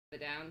the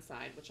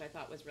downside, which I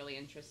thought was really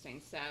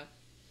interesting. So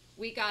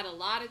we got a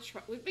lot of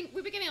we've been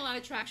getting a lot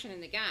of traction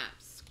in the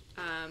gaps.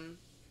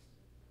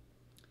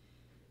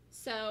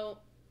 So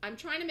I'm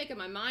trying to make up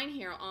my mind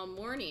here all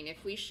morning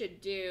if we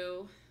should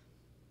do.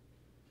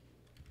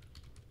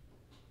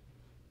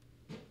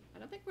 I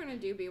don't think we're going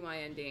to do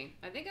BYND.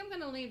 I think I'm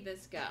going to leave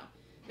this go.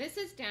 This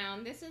is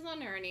down. This is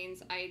on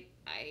earnings. I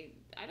think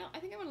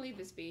I'm going to leave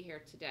this be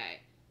here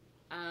today.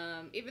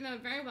 Even though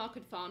it very well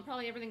could fall, and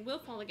probably everything will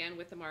fall again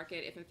with the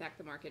market if in fact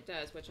the market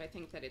does, which I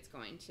think that it's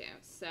going to.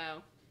 So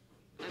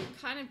I'm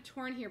kind of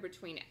torn here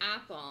between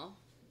Apple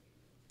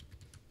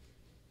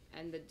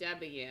and the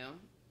W.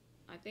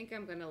 I think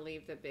I'm going to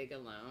leave the big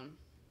alone.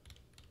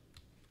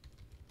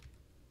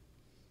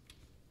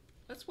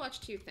 Let's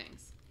watch two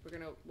things. We're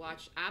going to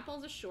watch Apple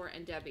as a short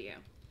and W.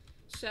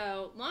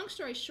 So long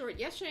story short,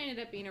 yesterday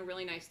ended up being a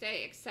really nice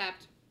day,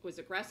 except was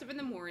aggressive in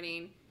the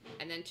morning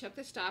and then took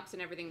the stops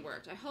and everything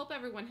worked. I hope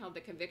everyone held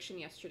the conviction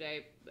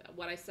yesterday.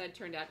 What I said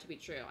turned out to be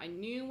true. I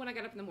knew when I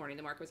got up in the morning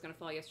the market was going to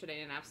fall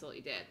yesterday, and it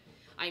absolutely did.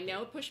 I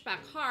know it pushed back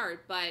hard,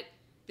 but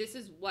this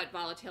is what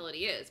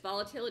volatility is.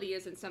 Volatility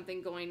isn't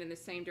something going in the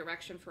same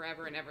direction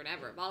forever and ever and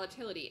ever.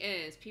 Volatility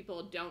is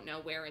people don't know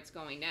where it's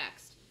going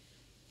next.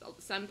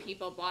 Some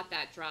people bought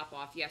that drop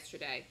off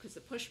yesterday because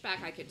the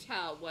pushback, I could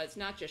tell, was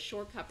not just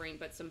short covering,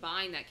 but some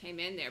buying that came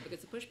in there because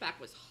the pushback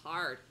was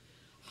hard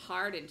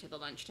into the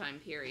lunchtime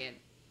period.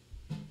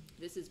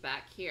 This is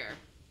back here.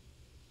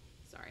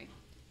 Sorry.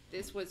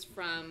 This was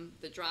from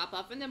the drop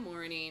off in the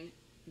morning,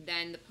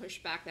 then the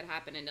pushback that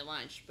happened into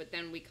lunch, but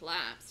then we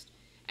collapsed.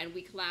 And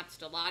we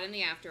collapsed a lot in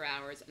the after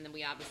hours, and then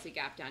we obviously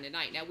gapped down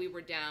tonight. Now, we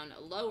were down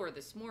lower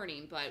this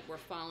morning, but we're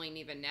falling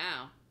even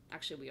now.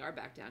 Actually, we are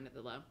back down to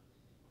the low.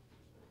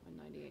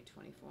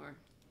 198.24.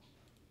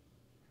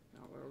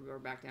 No, we're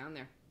back down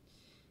there.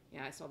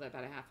 Yeah, I saw that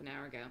about a half an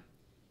hour ago.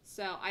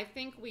 So I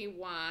think we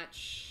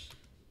watch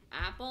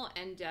Apple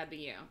and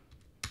W.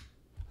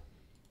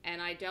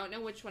 And I don't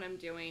know which one I'm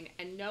doing.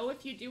 And know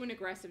if you do an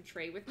aggressive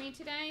trade with me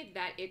today,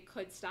 that it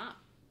could stop.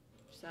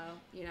 So,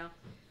 you know,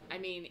 I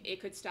mean, it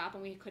could stop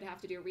and we could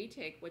have to do a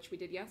retake, which we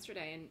did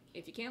yesterday. And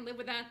if you can't live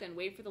with that, then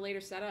wait for the later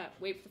setup.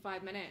 Wait for the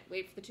 5 minute.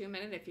 Wait for the 2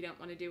 minute if you don't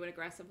want to do it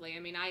aggressively. I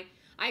mean, I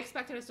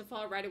expected us to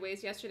fall right away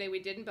yesterday. We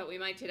didn't, but we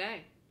might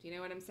today. Do you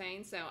know what I'm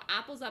saying? So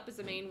Apple's up is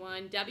the main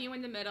one. W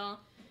in the middle.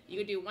 You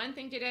could do one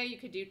thing today. You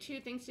could do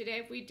two things today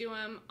if we do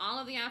them. All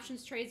of the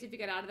options trades, if you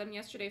get out of them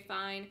yesterday,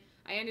 fine.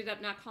 I ended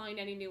up not calling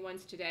any new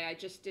ones today. I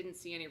just didn't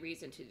see any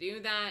reason to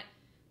do that.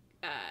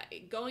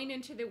 Going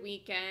into the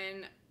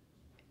weekend,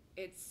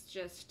 it's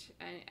just,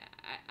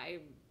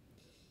 I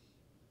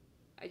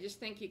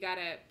just think you got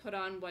to put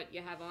on what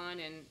you have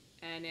on.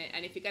 And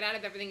if you got out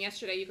of everything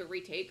yesterday, you could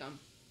retake them,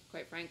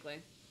 quite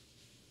frankly.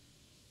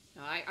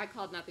 No, I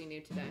called nothing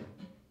new today.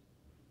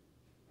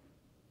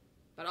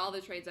 But all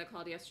the trades I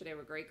called yesterday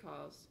were great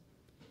calls.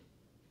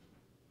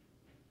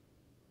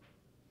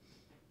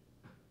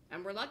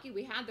 And we're lucky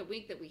we had the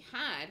week that we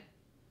had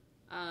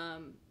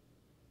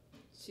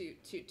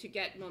to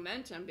get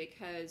momentum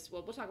because,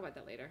 well, we'll talk about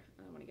that later.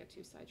 I don't want to get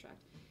too sidetracked.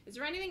 Is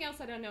there anything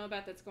else I don't know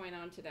about that's going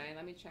on today?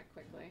 Let me check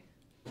quickly.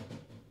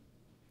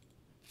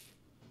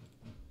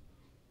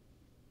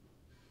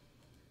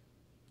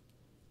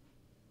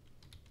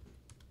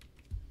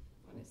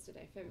 What is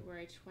today?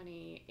 February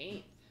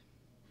 28th.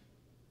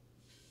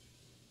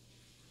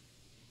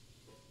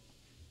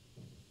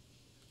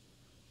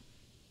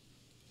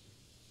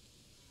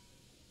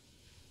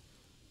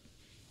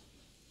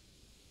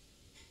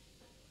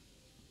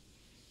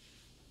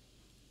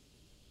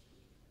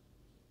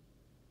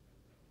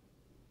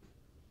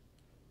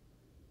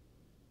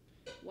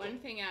 One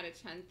thing out of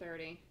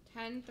 10:30.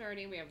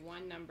 10:30, we have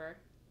one number.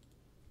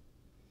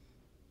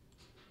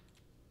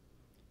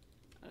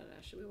 I don't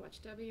know. Should we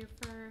watch W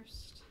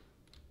first?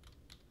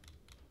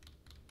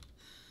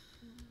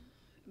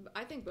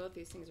 I think both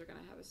these things are going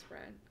to have a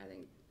spread. I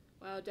think,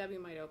 well, W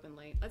might open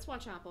late. Let's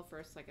watch Apple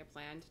first like I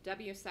planned.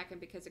 W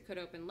second because it could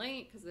open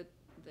late because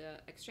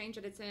the exchange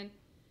that it's in.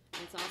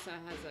 And it also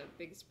has a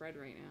big spread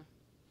right now.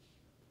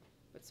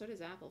 But so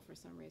does Apple for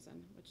some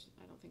reason, which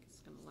I don't think is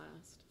going to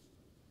last.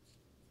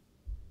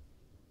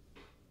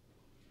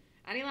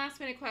 Any last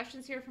minute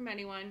questions here from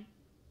anyone?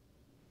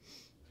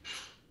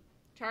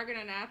 Target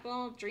on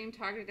Apple, dream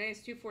target today is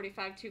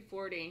 245,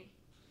 240.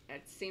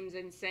 That seems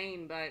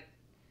insane, but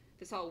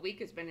this whole week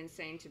has been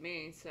insane to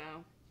me, so.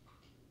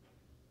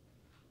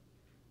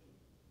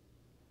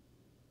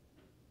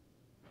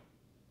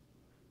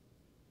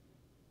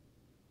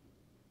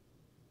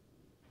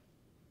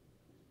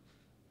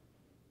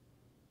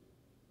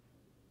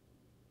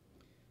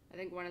 I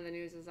think one of the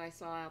news is I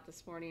saw out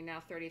this morning,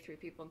 now 33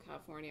 people in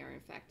California are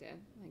infected.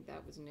 I think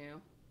that was new.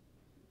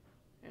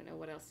 I don't know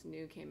what else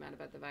new came out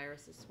about the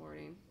virus this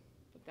morning,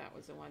 but that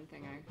was the one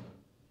thing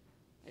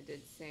I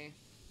did see.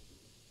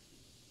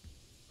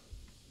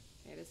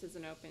 Okay, this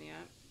isn't open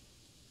yet.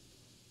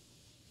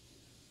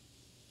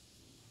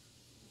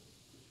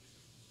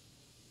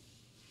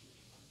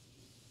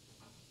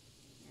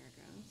 There it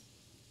goes.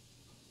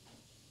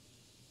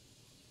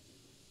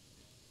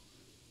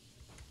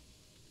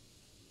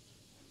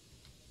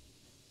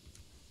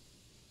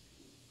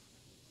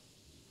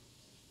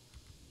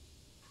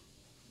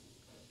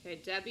 Okay,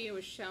 W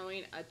is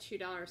showing a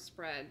 $2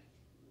 spread.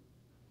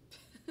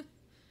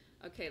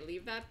 Okay,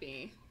 leave that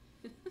be.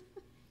 Is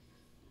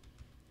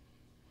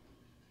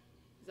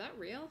that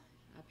real?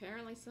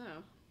 Apparently so.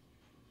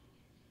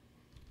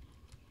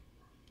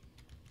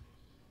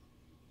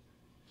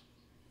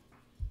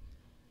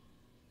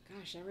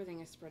 Gosh,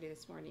 everything is spready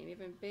this morning.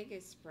 Even big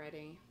is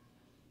spready.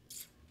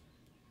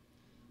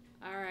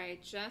 All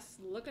right,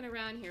 just looking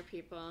around here,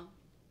 people.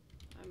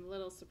 I'm a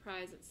little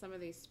surprised at some of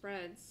these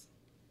spreads.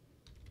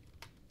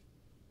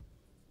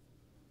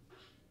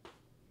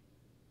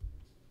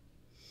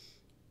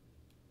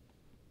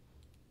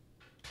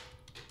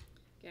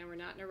 Again, we're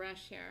not in a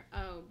rush here.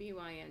 Oh,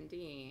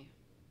 BYND.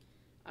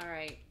 All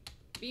right,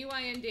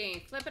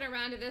 BYND. Flip it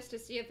around to this to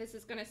see if this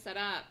is going to set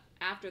up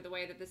after the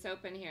way that this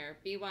opened here.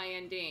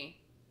 BYND.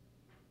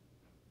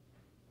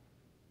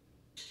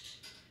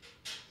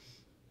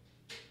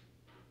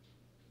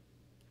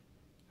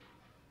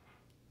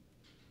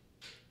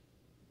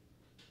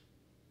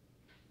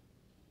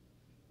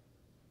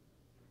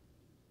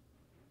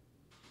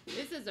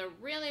 This is a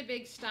really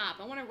big stop.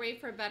 I want to wait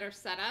for a better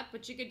setup,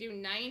 but you could do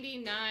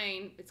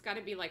 99. It's got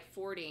to be like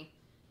 40.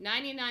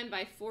 99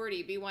 by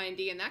 40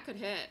 BYND, and that could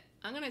hit.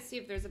 I'm going to see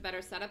if there's a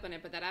better setup in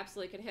it, but that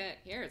absolutely could hit.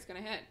 Here, it's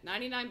going to hit.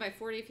 99 by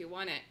 40 if you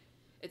want it.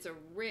 It's a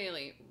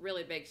really,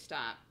 really big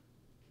stop.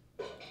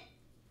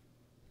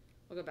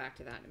 We'll go back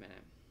to that in a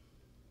minute.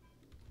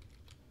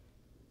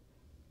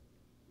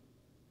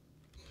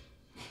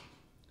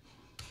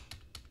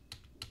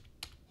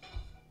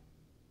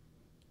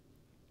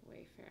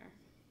 Wayfair.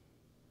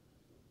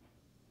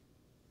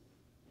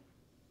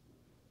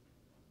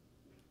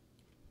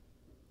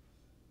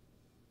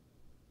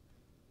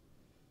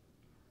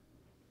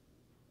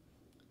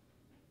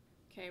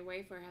 Okay,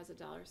 Wayfair has a $1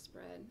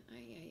 spread.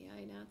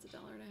 Ay, now it's $1.50.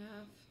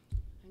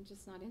 I'm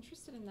just not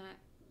interested in that.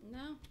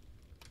 No,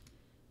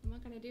 I'm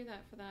not going to do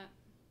that for that.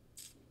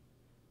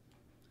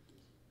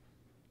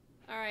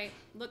 All right,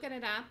 looking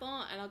at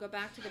Apple, and I'll go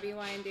back to the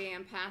BYND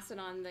and pass it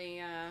on the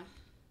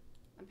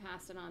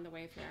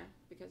Wayfair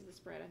because of the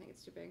spread. I think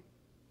it's too big.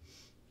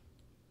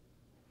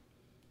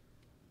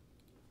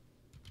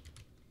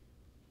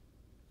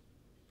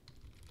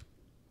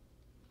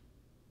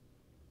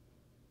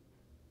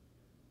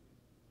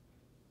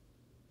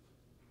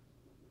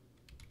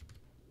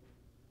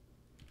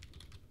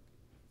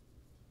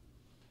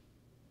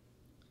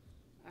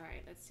 All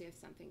right, let's see if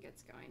something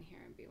gets going here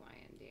in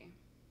BYND.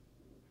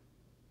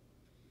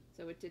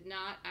 So it did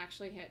not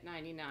actually hit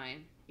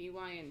 99.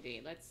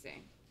 BYND, let's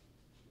see.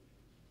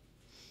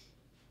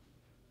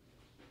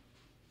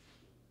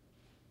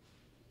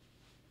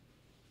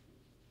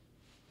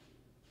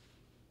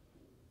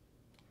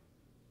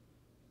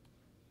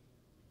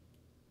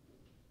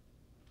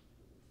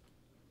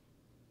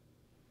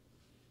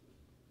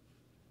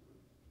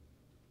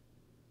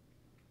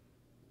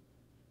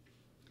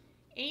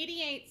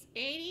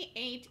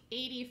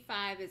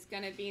 $88.85 is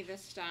going to be the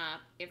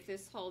stop if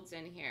this holds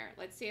in here.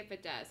 Let's see if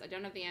it does. I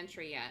don't have the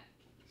entry yet.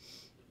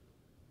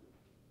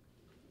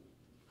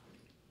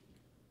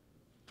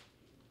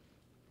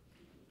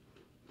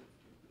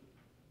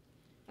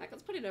 In fact,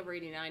 let's put it over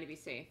 89 to be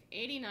safe.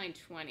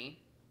 89.20.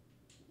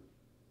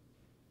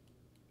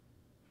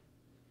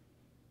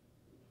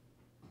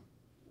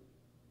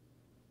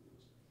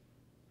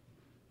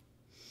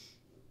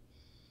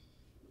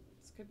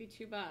 This could be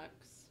 $2.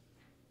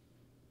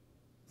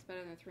 It's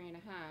better than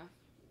 3.5.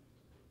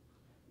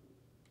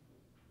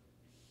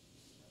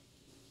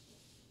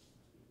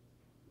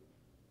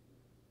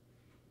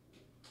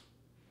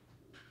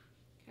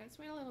 Okay, let's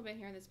wait a little bit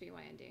here in this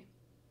BYND.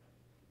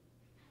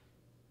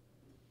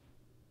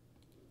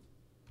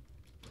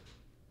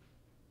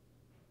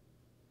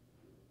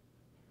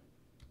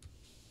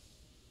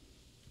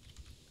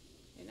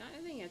 Okay, not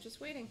anything yet,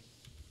 just waiting.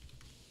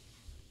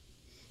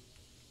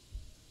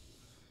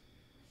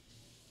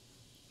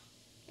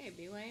 Okay,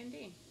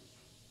 BYND.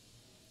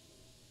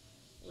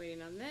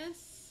 Waiting on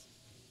this.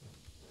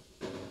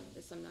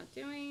 This I'm not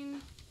doing.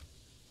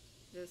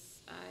 This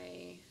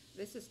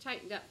is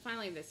tightened up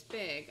finally this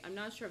big. I'm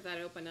not sure if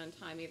that opened on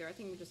time either. I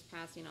think we're just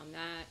passing on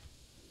that.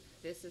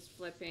 This is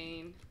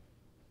flipping.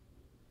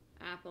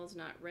 Apple's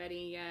not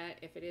ready yet.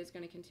 If it is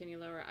going to continue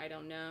lower, I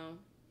don't know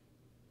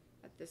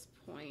at this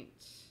point.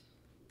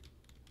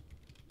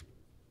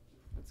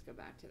 Let's go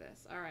back to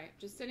this. All right,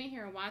 just sitting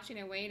here and watching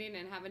and waiting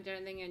and haven't done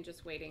anything and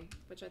just waiting,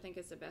 which I think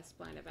is the best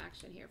plan of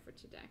action here for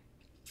today.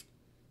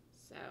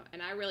 So,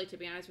 and I really, to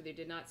be honest with you,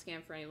 did not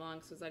scan for any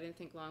longs because I didn't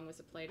think long was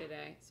a play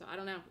today. So I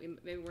don't know.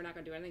 Maybe we're not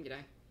going to do anything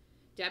today.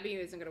 W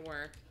isn't going to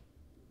work.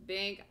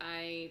 Big,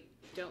 I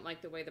don't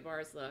like the way the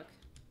bars look.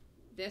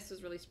 This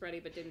was really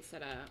spready but didn't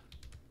set up.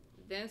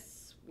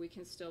 This we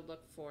can still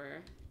look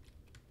for.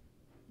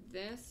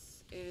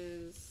 This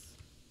is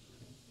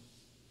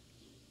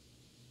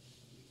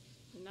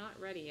not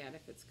ready yet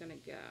if it's going to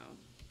go.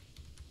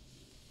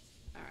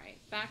 All right,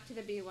 back to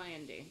the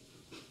BYND.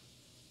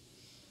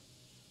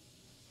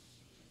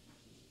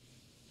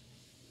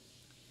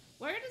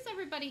 Where does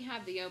everybody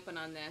have the open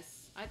on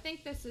this? I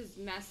think this is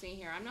messy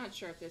here. I'm not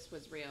sure if this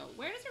was real.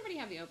 Where does everybody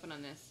have the open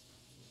on this?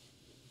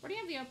 What do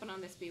you have the open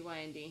on this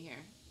BYND here?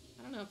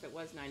 I don't know if it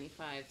was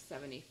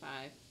 95.75.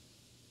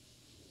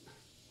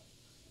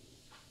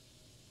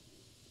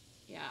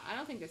 Yeah, I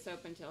don't think this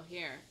opened till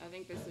here. I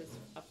think this is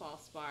a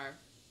false bar.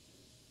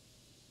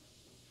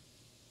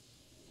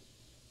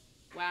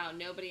 Wow,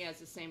 nobody has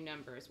the same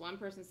numbers. One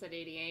person said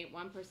 88,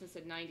 one person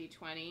said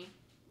 90.20.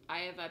 I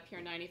have up here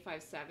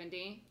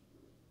 95.70.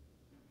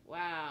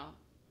 Wow.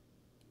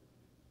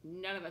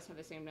 None of us have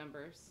the same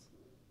numbers.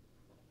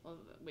 Well,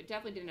 we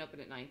definitely didn't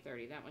open at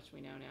 9:30. That much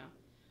we know now.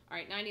 All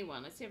right,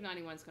 91. Let's see if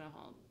 91 is going to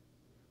hold.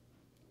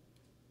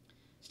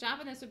 Stop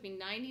on this would be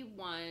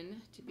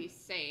 91 to be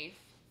safe,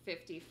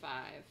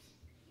 55.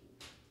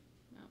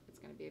 No, it's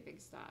going to be a big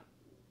stop.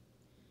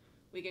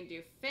 We can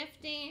do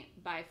 50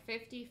 by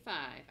 55,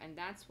 and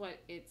that's what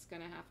it's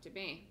going to have to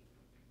be.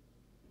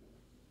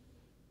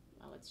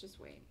 Well, let's just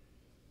wait.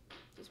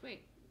 Just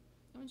wait.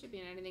 No one should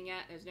be in anything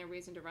yet. There's no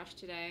reason to rush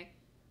today.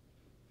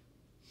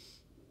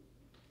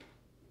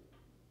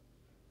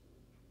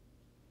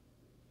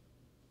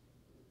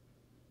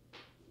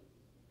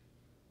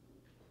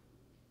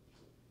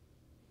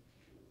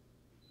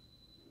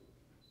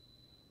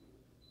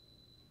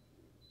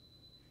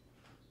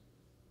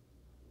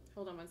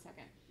 Hold on one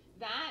second.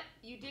 That,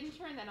 you didn't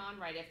turn that on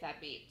right if that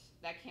beeped.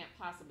 That can't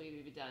possibly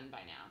be done by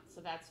now.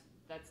 So that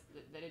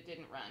it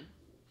didn't run.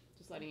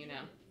 Just letting you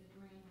know.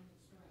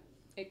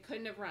 It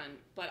couldn't have run,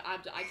 but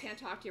I can't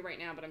talk to you right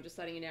now, but I'm just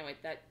letting you know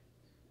that.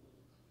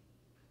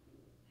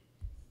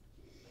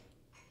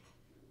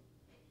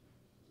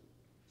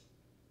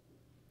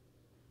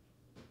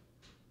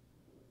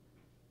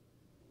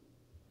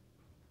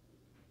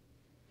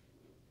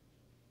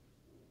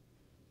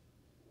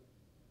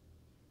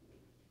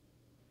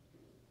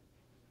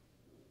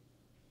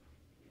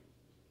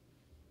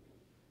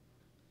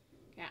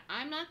 Okay,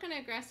 I'm not going to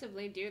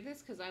aggressively do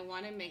this because I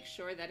want to make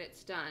sure that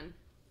it's done.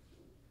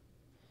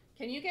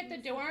 Can you get the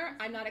door?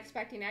 I'm not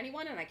expecting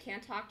anyone, and I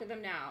can't talk to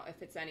them now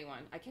if it's anyone.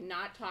 I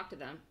cannot talk to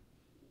them.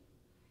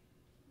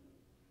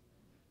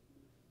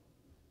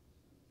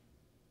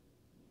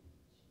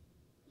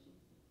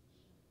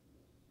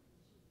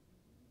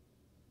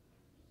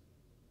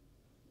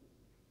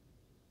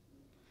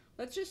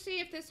 Let's just see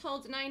if this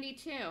holds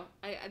 92.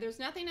 There's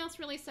nothing else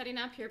really setting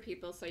up here,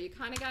 people, so you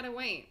kind of got to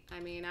wait. I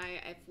mean,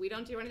 if we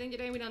don't do anything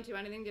today, we don't do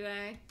anything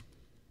today.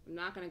 I'm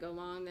not going to go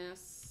long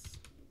this.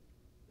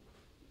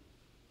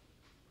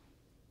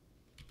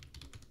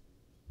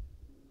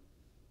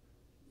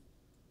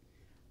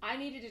 I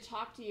needed to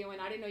talk to you,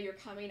 and I didn't know you're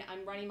coming.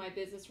 I'm running my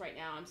business right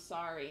now. I'm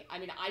sorry. I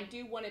mean, I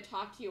do want to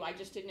talk to you. I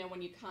just didn't know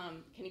when you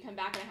come. Can you come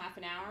back in a half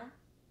an hour? All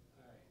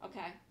right.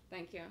 Okay,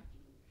 thank you.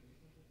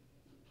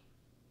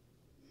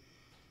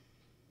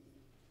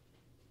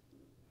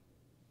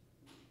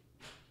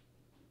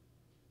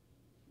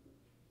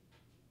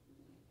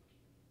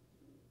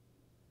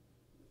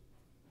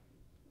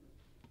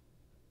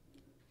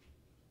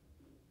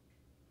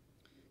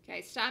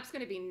 Okay, stop's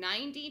going to be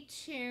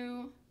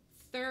 92.35.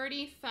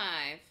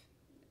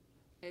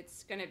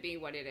 It's going to be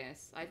what it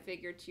is. I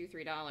figured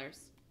 $2-3.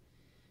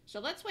 So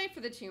let's wait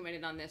for the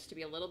 2-minute on this to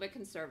be a little bit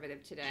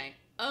conservative today.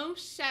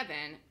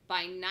 07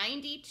 by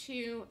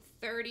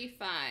 92.35.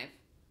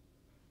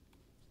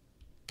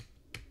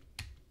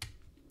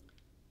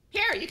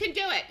 Here, you can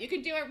do it. You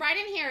can do it right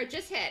in here.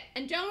 Just hit.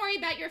 And don't worry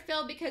about your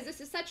fill because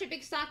this is such a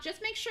big stock.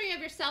 Just make sure you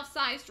have yourself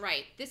sized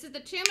right. This is the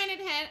 2-minute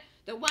hit,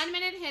 the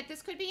 1-minute hit.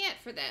 This could be it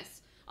for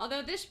this.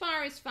 Although this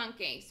bar is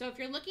funky. So if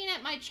you're looking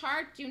at my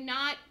chart, do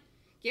not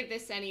give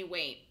this any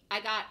weight.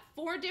 I got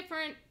 4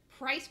 different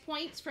price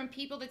points from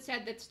people that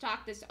said that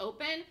stock this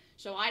open.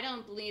 So I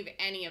don't believe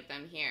any of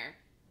them here.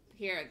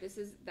 Here,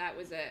 that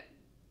was it.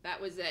 That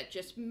was it.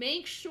 Just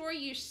make sure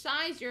you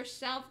size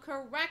yourself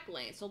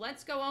correctly. So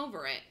let's go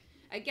over it.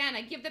 Again,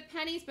 I give the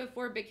pennies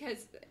before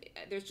because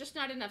there's just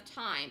not enough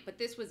time. But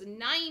this was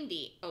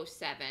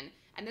 90.07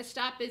 and the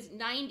stop is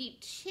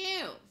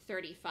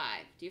 92.35.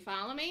 Do you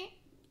follow me?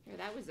 Here,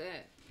 that was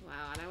it.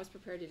 Wow, and I was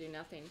prepared to do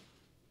nothing.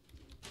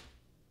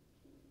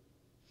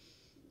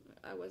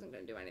 I wasn't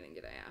going to do anything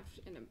today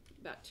in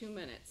about 2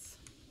 minutes.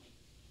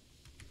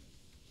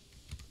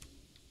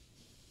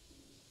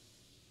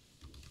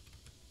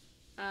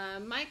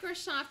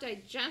 Microsoft,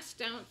 I just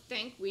don't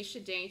think we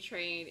should day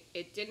trade.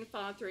 It didn't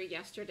follow through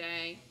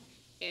yesterday.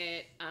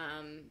 It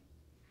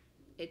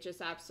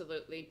just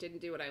absolutely didn't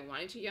do what I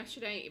wanted to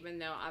yesterday, even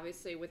though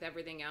obviously with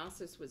everything else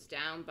this was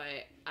down.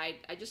 But I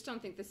just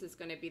don't think this is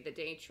going to be the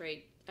day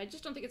trade. I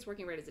just don't think it's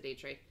working right as a day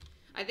trade.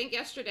 I think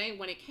yesterday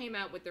when it came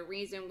out with the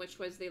reason, which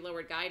was they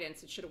lowered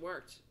guidance, it should have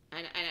worked.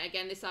 And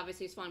again, this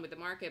obviously is fine with the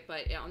market,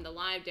 but on the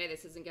live day,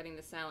 this isn't getting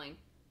the selling.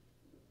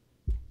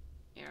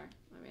 Here,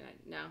 I mean,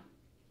 no.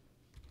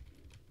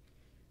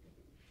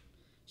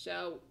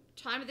 So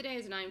time of the day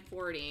is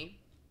 9:40.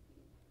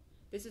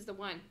 This is the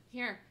one.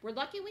 Here, we're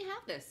lucky we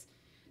have this.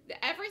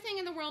 Everything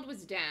in the world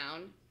was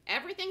down.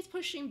 Everything's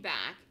pushing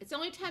back. It's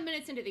only 10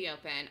 minutes into the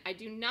open. I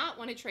do not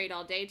want to trade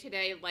all day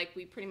today like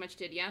we pretty much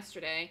did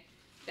yesterday.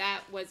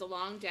 That was a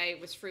long day. It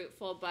was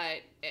fruitful,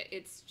 but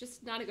it's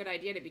just not a good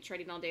idea to be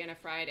trading all day on a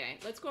Friday.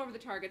 Let's go over the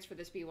targets for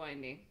this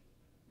BYND.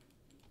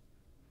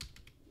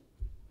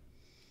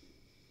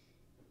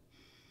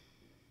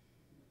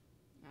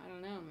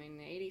 don't know. I mean,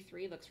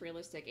 83 looks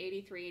realistic.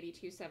 83,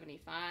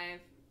 82.75.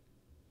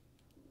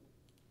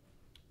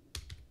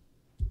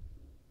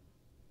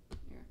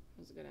 Here,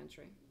 was a good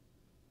entry.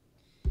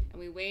 And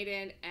we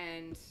waited,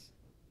 and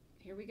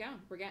here we go.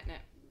 We're getting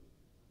it.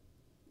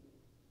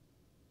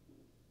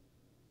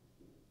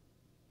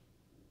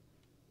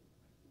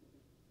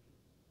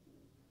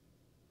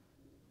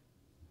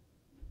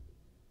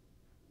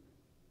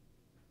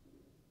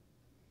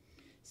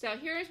 So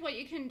here's what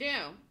you can do.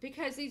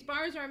 Because these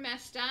bars are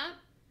messed up,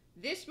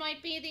 this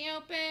might be the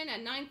open at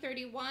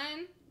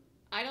 931.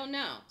 I don't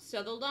know.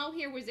 So the low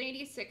here was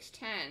 86.10.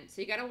 So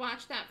you got to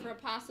watch that for a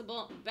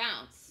possible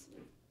bounce.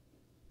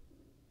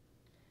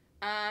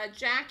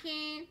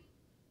 Jackie,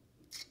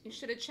 you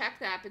should have checked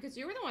that because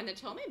you were the one that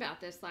told me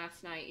about this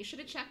last night. You should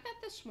have checked that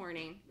this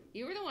morning.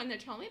 You were the one that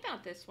told me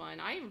about this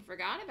one. I even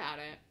forgot about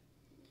it.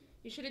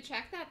 You should have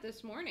checked that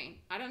this morning.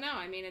 I don't know.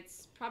 I mean,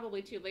 it's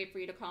probably too late for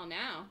you to call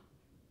now.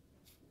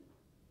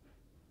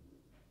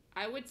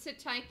 I would sit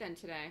tight then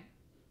today.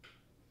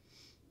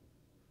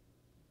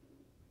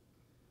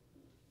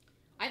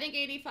 I think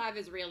 85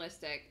 is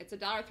realistic. It's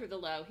 $1 through the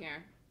low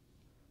here.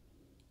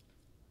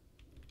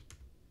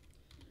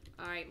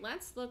 All right,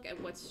 let's look at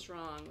what's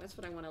strong. That's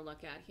what I want to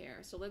look at here.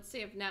 So let's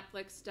see if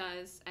Netflix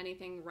does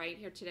anything right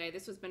here today.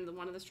 This has been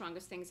one of the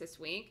strongest things this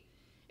week.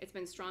 It's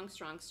been strong,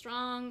 strong,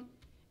 strong.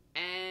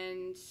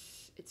 And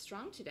it's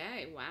strong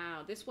today.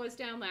 Wow, this was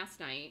down last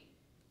night.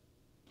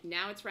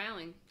 Now it's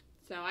rallying.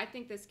 So I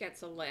think this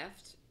gets a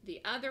lift.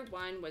 The other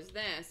one was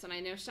this, and I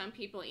know some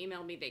people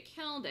emailed me they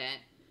killed it.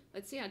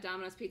 Let's see how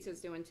Domino's Pizza is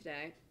doing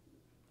today.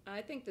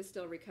 I think this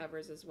still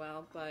recovers as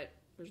well, but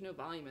there's no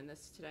volume in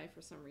this today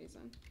for some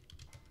reason.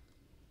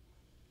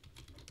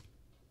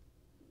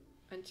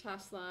 And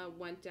Tesla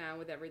went down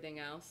with everything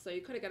else. So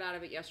you could have got out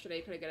of it yesterday,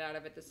 you could have got out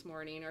of it this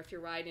morning, or if you're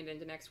riding it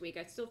into next week,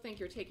 I still think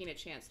you're taking a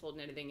chance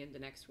holding anything into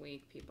next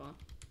week, people.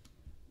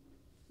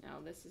 Now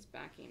this is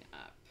backing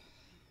up.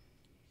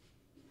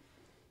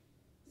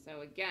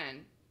 So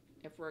again,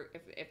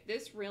 if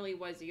this really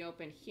was the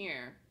open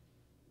here,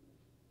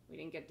 we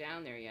didn't get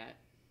down there yet.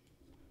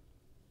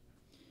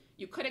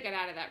 You could have got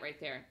out of that right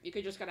there. You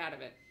could just got out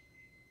of it.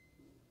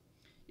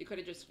 You could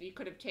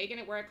have taken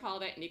it where I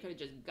called it, and you could have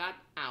just got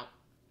out.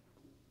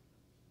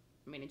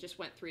 I mean, it just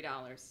went $3,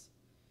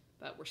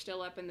 but we're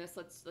still up in this.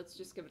 Let's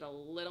just give it a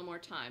little more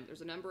time. There's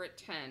a number at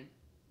 10.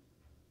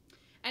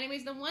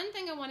 Anyways, the one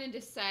thing I wanted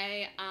to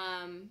say,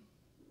 I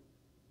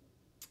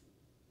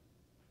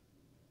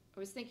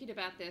was thinking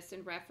about this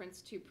in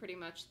reference to pretty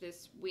much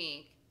this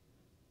week.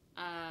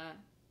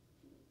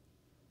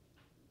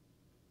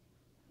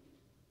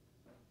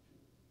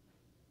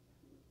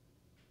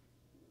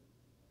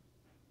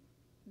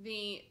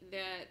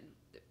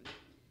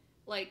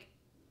 Like,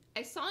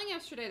 I saw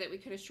yesterday that we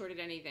could have shorted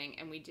anything,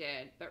 and we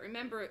did. But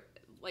remember,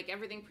 like,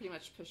 everything pretty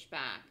much pushed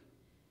back.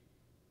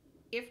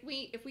 If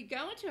we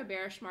go into a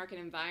bearish market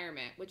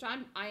environment, which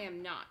I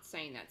am not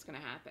saying that's going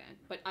to happen,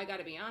 but I got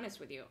to be honest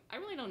with you, I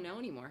really don't know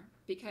anymore,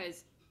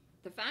 because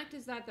the fact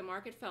is that the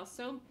market fell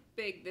so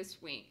big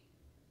this week,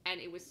 and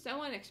it was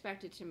so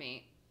unexpected to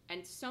me,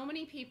 and so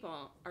many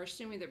people are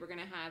assuming that we're going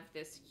to have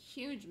this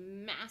huge,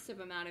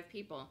 massive amount of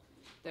people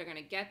that are going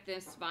to get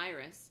this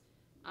virus.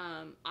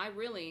 I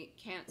really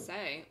can't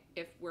say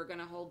if we're going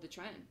to hold the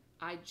trend.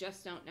 I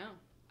just don't know.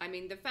 I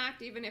mean, the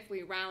fact, even if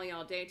we rally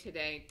all day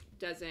today,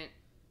 doesn't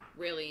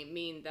really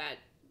mean that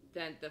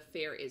then the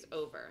fear is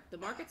over. The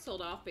market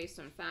sold off based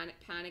on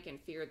panic and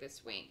fear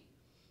this week.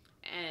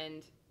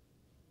 And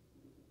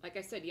like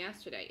I said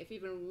yesterday, if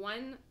even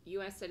one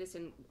U.S.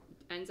 citizen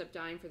ends up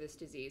dying for this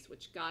disease,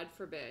 which God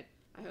forbid,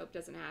 I hope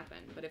doesn't happen,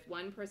 but if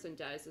one person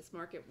does, this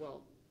market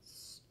will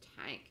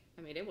tank.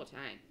 I mean, it will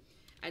tank.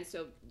 And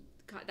so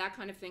that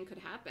kind of thing could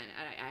happen.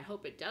 And I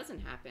hope it doesn't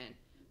happen.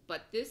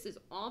 But this is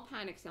all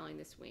panic selling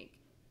this week.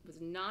 It was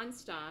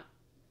nonstop,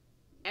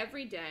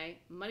 every day,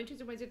 Monday,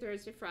 Tuesday, Wednesday,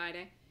 Thursday,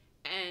 Friday,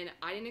 and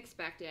I didn't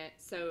expect it.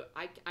 So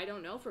I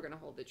don't know if we're going to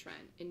hold the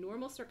trend. In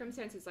normal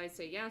circumstances, I'd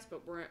say yes,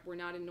 but we're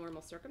not in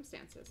normal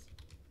circumstances.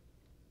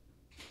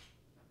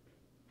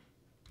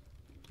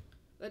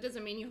 That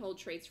doesn't mean you hold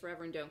trades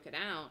forever and don't get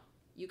out.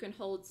 You can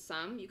hold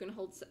some. You can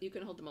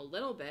hold them a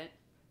little bit.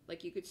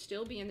 Like, you could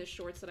still be in the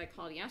shorts that I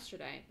called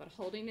yesterday, but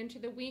holding into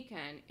the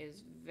weekend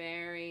is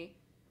very,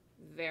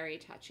 very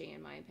touchy,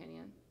 in my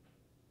opinion.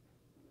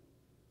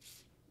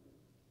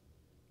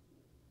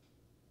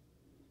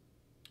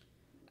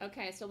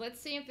 Okay, so let's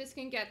see if this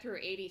can get through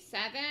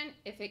 87.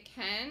 If it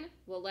can,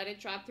 we'll let it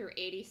drop through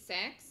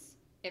 86.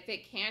 If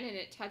it can and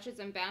it touches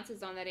and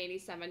bounces on that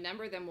 87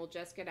 number, then we'll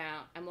just get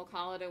out and we'll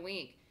call it a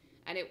week.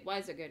 And it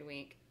was a good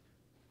week.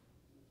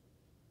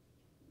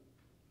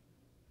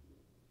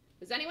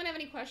 Does anyone have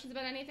any questions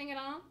about anything at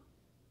all?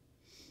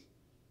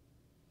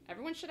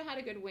 Everyone should have had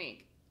a good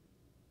week.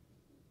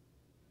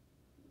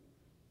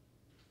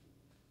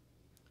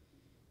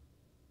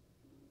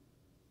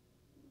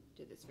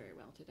 Did this very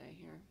well today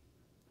here.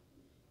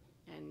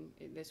 And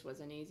this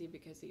wasn't easy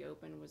because the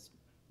open was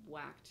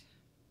whacked.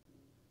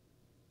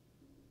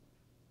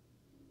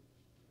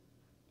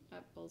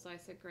 Bullseye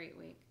said great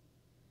week.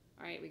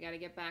 All right, we got to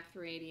get back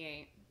through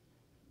 88.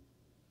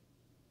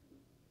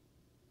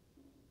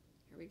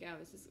 Here we go.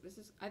 This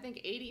is I think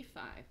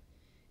 85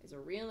 is a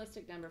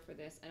realistic number for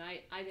this, and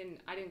I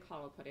didn't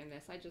call or put in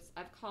this.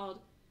 I've called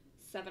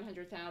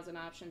 700,000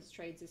 options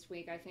trades this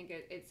week. I think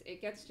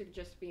it gets to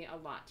just be a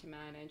lot to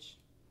manage.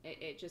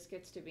 It just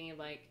gets to be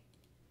like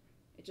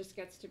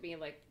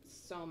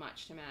so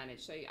much to manage.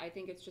 So I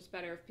think it's just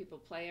better if people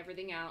play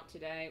everything out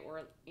today,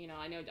 or you know,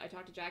 I know I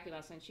talked to Jackie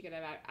last night. She got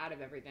out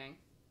of everything.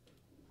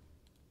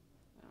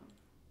 So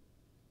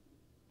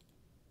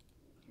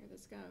here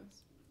this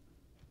goes.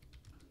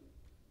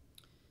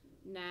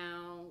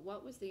 Now,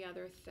 what was the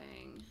other thing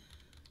I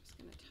was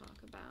going to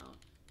talk about?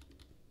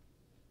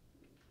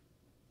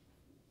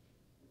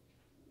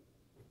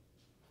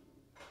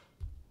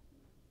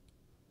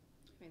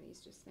 I mean, these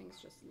things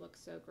just look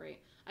so great.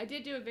 I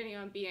did do a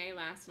video on BA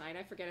last night.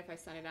 I forget if I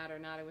sent it out or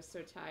not. I was so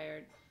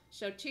tired.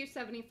 So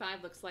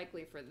 275 looks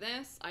likely for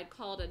this. I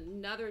called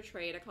another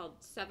trade. I called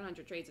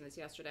 700 trades in this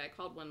yesterday. I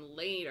called one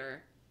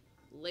later.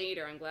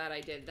 I'm glad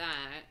I did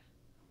that.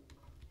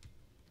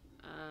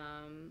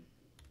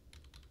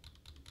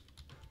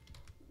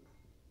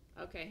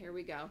 Okay, here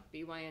we go.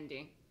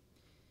 BYND.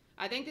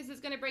 I think this is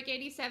going to break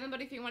 87,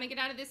 but if you want to get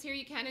out of this here,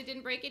 you can. It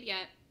didn't break it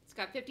yet. It's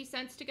got 50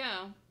 cents to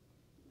go.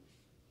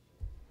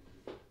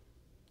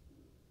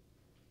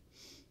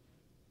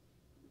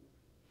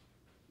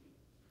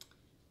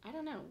 I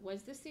don't know.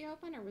 Was this the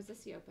open or was this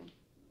the open?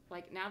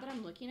 Like, now that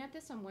I'm looking at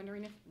this, I'm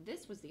wondering if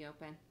this was the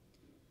open.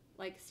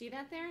 Like, see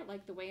that there?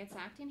 Like, the way it's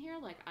acting here?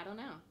 Like, I don't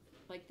know.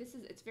 Like,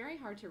 it's very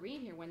hard to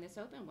read here when this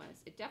open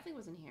was. It definitely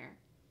wasn't here.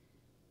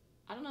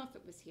 I don't know if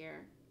it was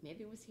here.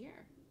 Maybe it was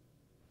here.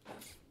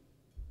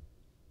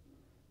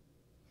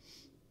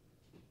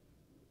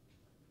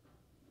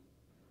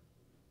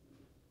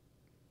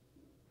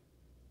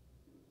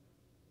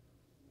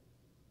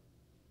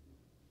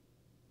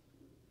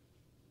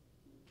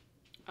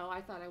 Oh,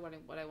 I thought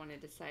what I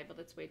wanted to say, but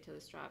let's wait till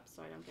this drops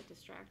so I don't get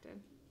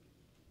distracted.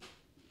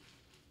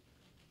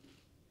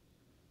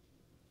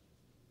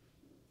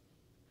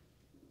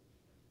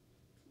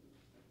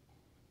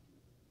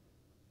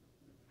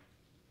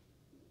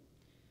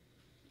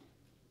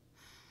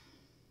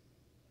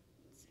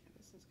 Let's see how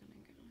this is going to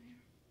go here.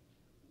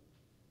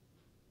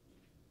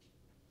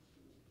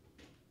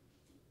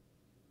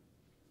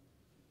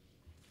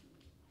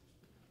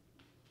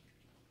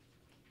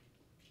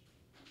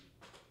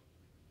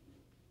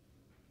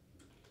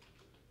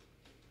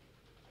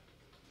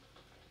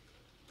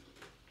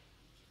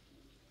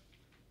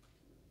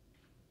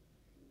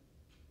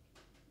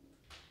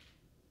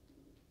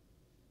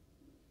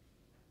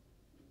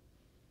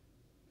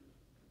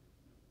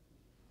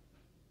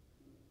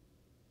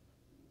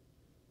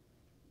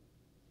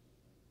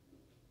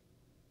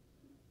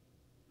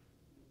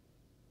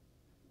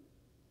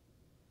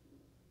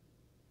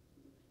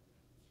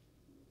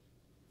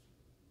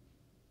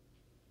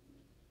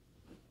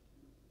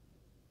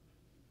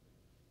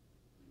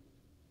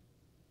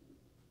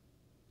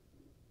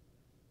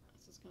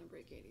 This is going to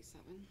break 87.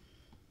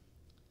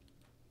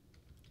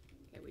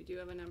 Okay, we do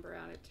have a number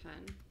out at 10.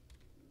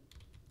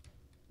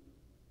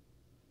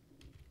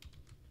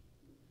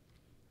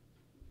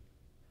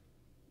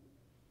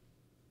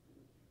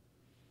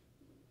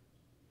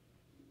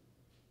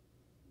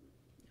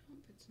 Nope,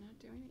 it's not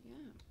doing it yet.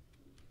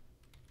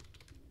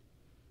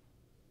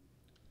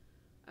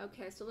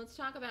 Okay, so let's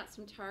talk about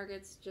some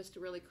targets just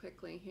really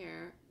quickly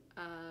here.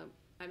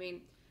 I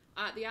mean,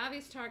 the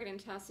obvious target in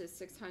Tesla is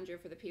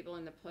 600 for the people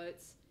in the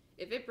puts.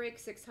 If it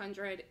breaks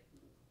 600,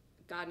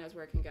 God knows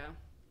where it can go.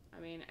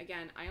 I mean,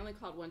 again, I only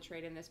called one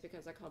trade in this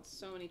because I called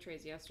so many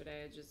trades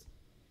yesterday.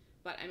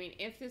 But I mean,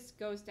 if this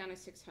goes down to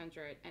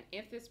 600, and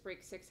if this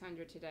breaks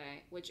 600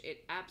 today, which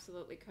it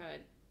absolutely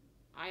could,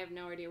 I have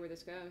no idea where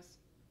this goes.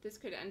 This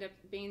could end up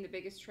being the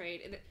biggest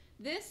trade.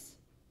 This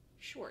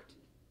short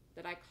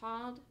that I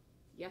called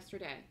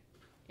yesterday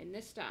in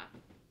this stop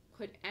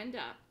could end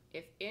up,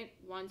 if it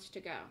wants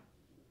to go,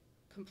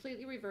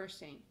 completely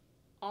reversing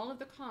all of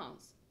the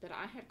calls that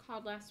I had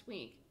called last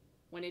week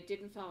when it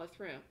didn't follow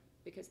through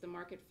because the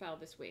market fell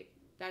this week.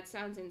 That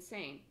sounds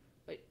insane,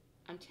 but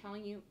I'm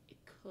telling you, it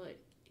could.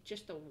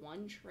 Just the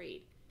one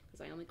trade,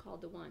 because I only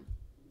called the one.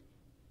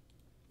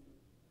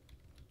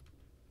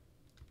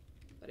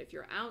 But if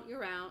you're out,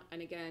 you're out.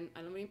 And again, I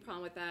don't have any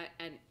problem with that.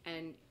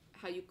 And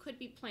how you could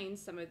be playing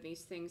some of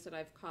these things that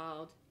I've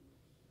called.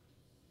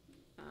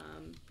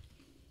 Come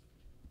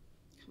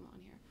on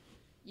here.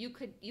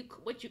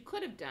 What you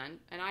could have done,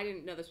 and I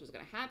didn't know this was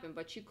going to happen,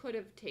 but you could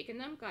have taken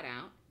them, got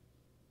out.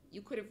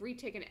 You could have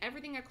retaken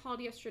everything I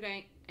called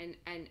yesterday and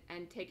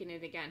taken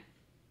it again,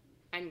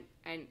 and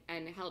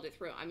held it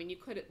through. I mean, you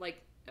could have,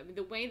 like, I mean,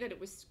 the way that it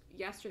was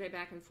yesterday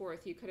back and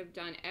forth, you could have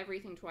done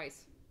everything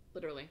twice,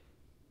 literally.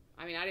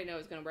 I mean, I didn't know it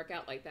was going to work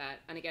out like that.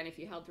 And again, if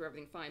you held through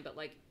everything, fine. But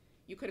like,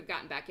 you could have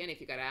gotten back in if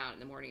you got out in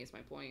the morning. Is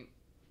my point.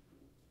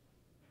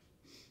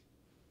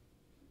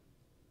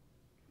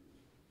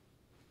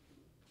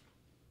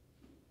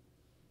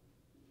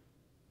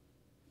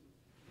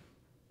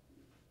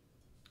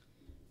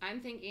 I'm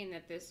thinking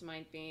that this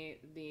might be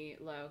the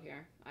low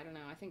here. I don't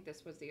know. I think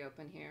this was the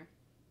open here,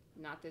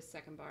 not this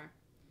second bar,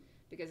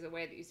 because the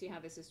way that you see how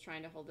this is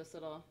trying to hold this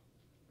little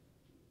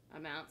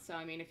amount. So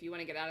I mean, if you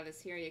want to get out of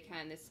this here, you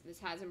can. This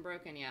hasn't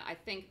broken yet. I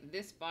think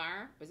this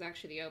bar was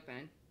actually the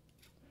open,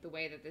 the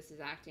way that this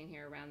is acting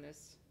here around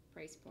this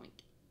price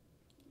point.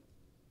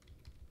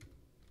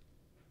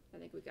 I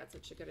think we got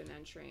such a good an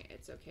entry.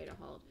 It's okay to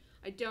hold.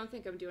 I don't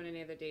think I'm doing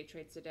any other day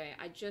trades today.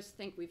 I just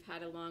think we've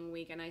had a long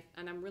week, and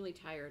I'm really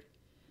tired.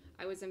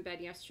 I was in bed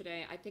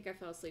yesterday. I think I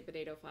fell asleep at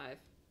 8:05,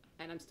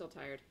 and I'm still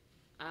tired.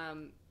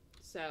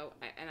 So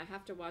I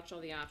have to watch all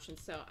the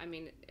options. So I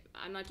mean,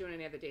 I'm not doing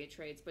any other day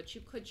trades, but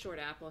you could short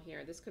Apple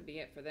here. This could be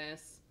it for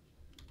this.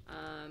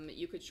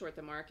 You could short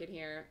the market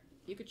here.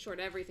 You could short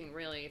everything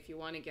really if you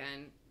want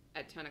again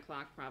at 10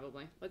 o'clock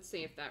probably. Let's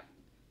see if that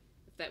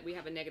we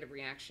have a negative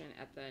reaction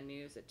at the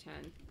news at 10.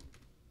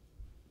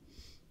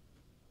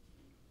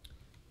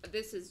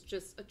 This is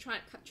just a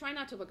try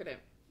not to look at it.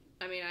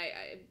 I mean,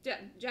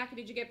 Jackie,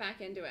 did you get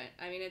back into it?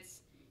 I mean,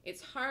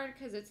 it's hard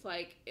because it's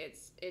like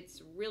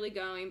it's really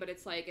going, but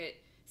it's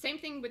like same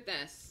thing with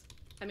this.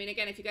 I mean,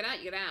 again, if you get out,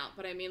 you get out.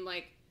 But I mean,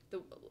 like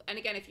and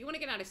again, if you want to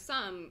get out of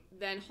some,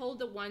 then hold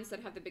the ones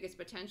that have the biggest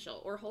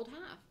potential, or hold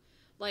half.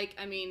 Like,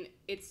 I mean,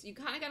 you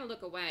kind of got to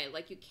look away.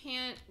 Like, you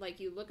can't,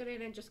 like, you look at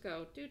it and just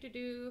go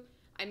do.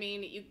 I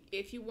mean,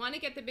 if you want to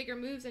get the bigger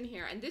moves in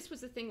here, and this was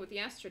the thing with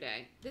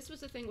yesterday. This was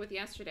the thing with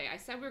yesterday. I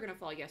said we were going to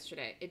fall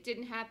yesterday. It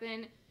didn't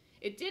happen.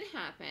 It did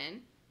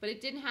happen, but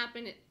it didn't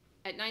happen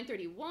at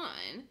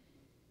 9:31,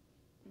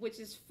 which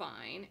is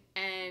fine.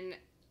 And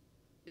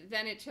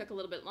then it took a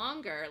little bit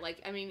longer.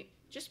 Like, I mean,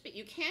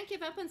 you can't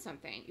give up on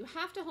something. You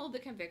have to hold the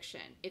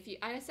conviction.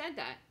 I said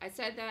that.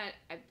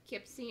 I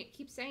keep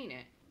saying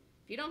it.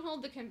 If you don't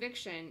hold the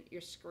conviction,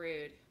 you're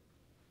screwed.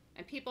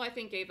 And people, I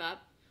think, gave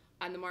up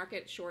on the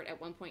market short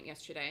at one point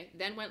yesterday,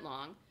 then went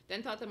long,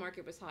 then thought the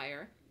market was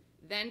higher,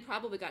 then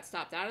probably got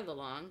stopped out of the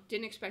long,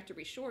 didn't expect to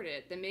re-short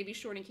it, then maybe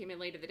shorting came in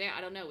late in the day. I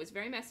don't know. It was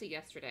very messy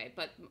yesterday,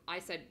 but I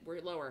said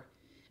we're lower,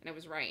 and I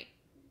was right.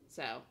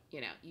 So,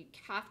 you know, you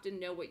have to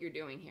know what you're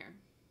doing here.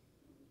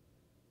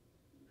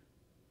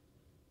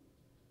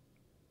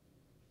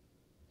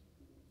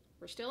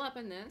 We're still up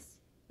in this.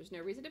 There's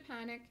no reason to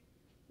panic.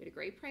 We had a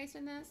great price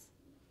in this.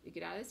 You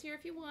get out of this here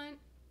if you want.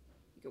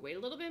 You could wait a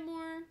little bit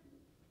more.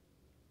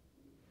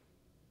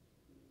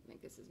 I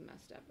think this is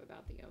messed up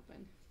about the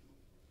open.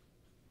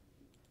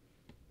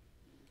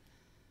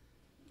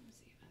 Where's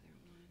the other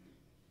one?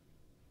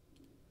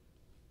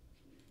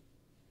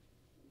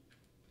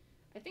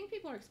 I think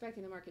people are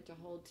expecting the market to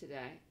hold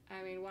today.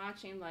 I mean,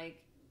 watching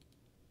like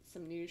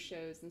some news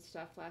shows and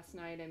stuff last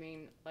night, I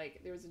mean,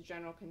 like there was a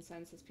general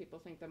consensus. People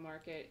think the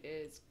market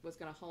was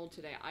going to hold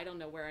today. I don't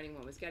know where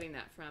anyone was getting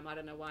that from. I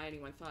don't know why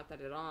anyone thought that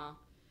at all.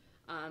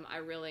 I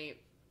really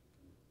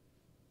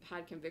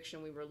had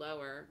conviction we were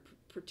lower,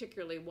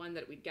 particularly one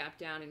that we'd gap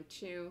down, and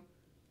two,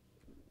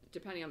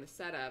 depending on the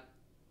setup,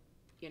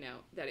 you know,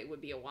 that it would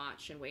be a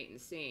watch and wait and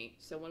see.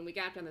 So when we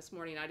gapped down this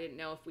morning, I didn't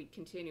know if we'd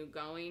continue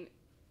going,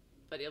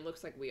 but it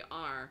looks like we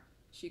are.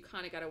 So you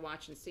kind of got to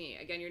watch and see.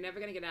 Again, you're never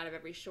going to get out of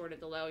every short at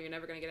the low. You're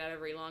never going to get out of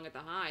every long at the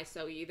high.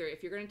 So either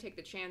if you're going to take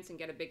the chance and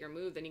get a bigger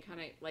move, then you kind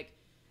of like,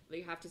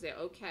 you have to say,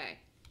 okay,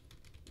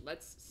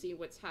 let's see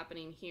what's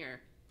happening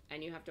here.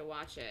 And you have to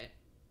watch it.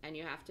 And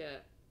you have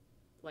to,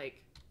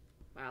 like,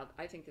 wow,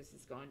 I think this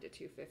is going to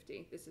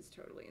 250. This is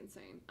totally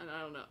insane. And I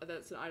don't know.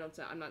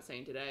 I'm not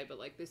saying today, but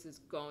like this is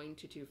going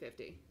to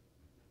 250.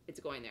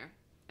 It's going there.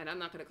 And I'm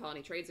not going to call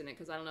any trades in it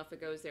because I don't know if it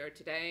goes there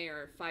today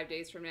or 5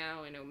 days from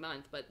now in a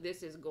month. But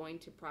this is going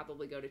to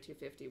probably go to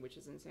 250, which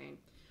is insane.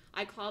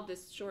 I called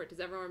this short.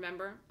 Does everyone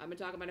remember? I've been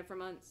talking about it for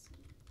months.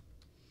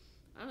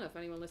 I don't know if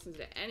anyone listens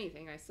to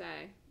anything I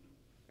say.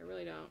 I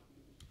really don't.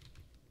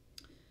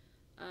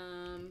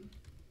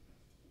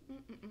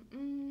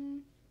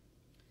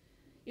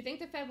 You think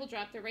the Fed will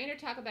drop the rate or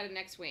talk about it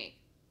next week?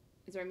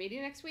 Is there a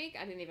meeting next week?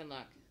 I didn't even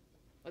look.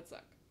 Let's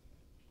look.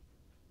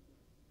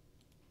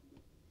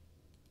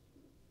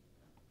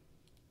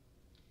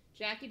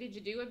 Jackie, did you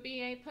do a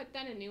BA put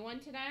then, a new one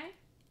today?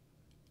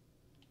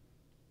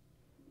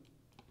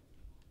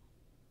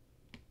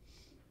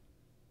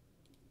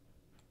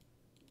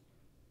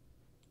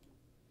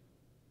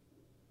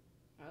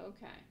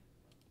 Okay.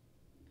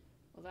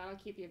 Well, that'll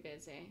keep you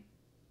busy.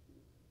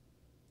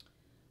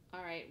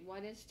 All right,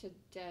 what is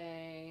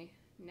today?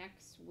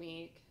 Next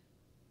week.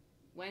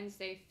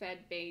 Wednesday, Fed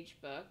Beige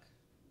Book.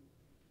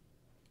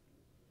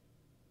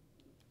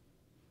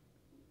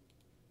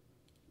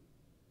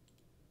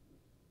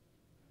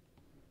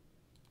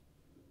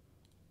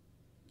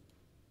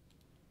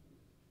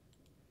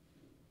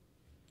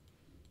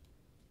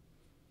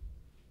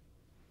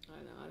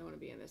 I don't want to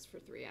be in this for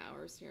 3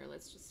 hours here.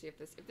 Let's just see if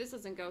this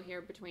doesn't go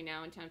here between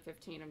now and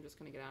 10:15, I'm just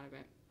going to get out of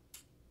it.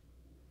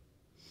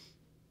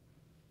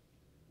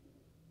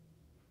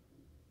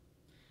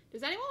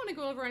 Does anyone want to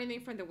go over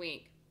anything from the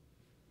week?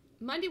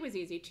 Monday was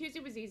easy. Tuesday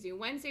was easy.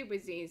 Wednesday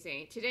was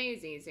easy. Today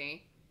is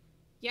easy.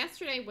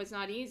 Yesterday was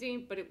not easy,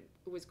 but it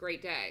was a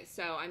great day.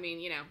 So, I mean,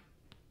 you know,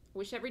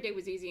 Wish every day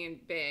was easy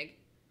and big,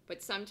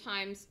 but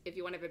sometimes if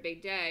you want to have a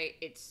big day,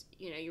 it's,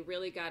 you know, you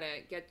really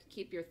gotta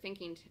keep your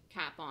thinking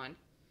cap on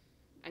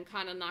and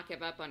kind of not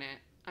give up on it.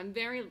 I'm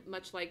very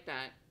much like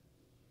that.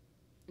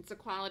 It's a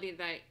quality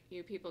that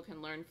you people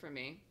can learn from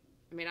me.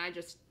 I mean, I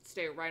just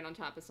stay right on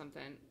top of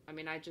something. I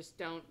mean, I just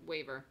don't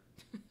waver.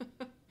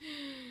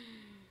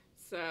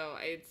 So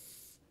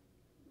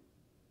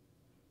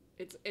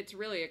it's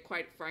really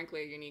quite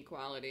frankly a unique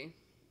quality.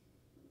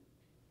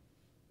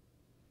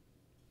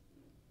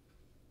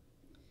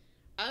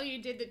 Oh,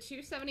 you did the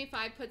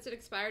 275 puts that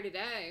expired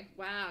today.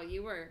 Wow,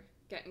 you were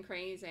getting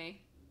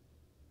crazy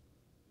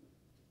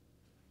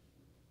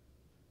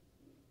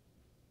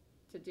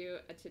to do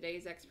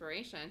today's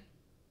expiration.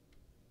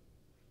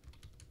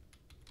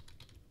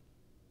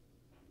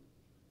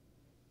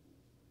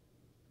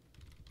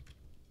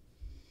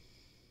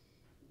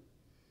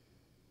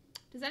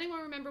 Does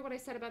anyone remember what I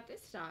said about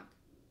this stock?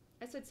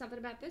 I said something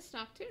about this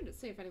stock too. Let's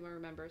see if anyone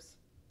remembers.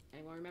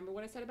 Anyone remember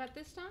what I said about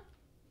this stock?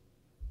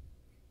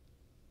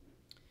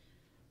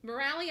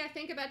 Morale, I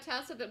think about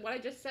Tesla, that what I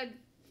just said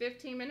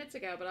 15 minutes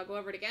ago, but I'll go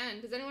over it again.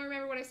 Does anyone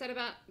remember what I said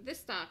about this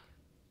stock?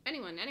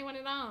 Anyone? Anyone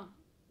at all?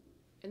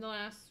 In the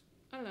last,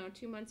 I don't know,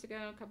 2 months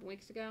ago, a couple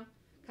weeks ago?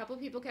 A couple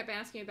of people kept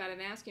asking about it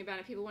and asking about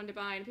it. People wanted to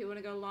buy it and people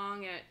wanted to go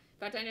long it. In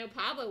fact, I know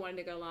Pablo wanted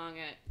to go long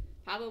it.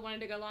 Pablo wanted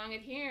to go long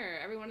it here.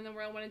 Everyone in the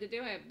world wanted to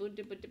do it.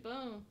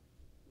 Boom.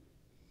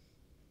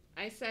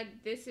 I said,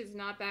 this is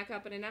not back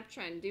up in an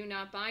uptrend. Do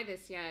not buy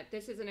this yet.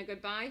 This isn't a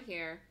good buy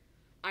here.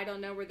 I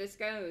don't know where this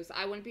goes.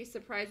 I wouldn't be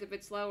surprised if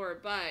it's lower,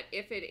 but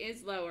if it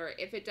is lower,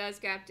 if it does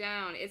gap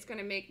down, it's going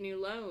to make new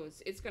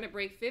lows. It's going to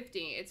break 50.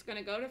 It's going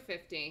to go to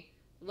 50.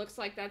 Looks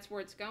like that's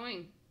where it's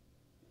going.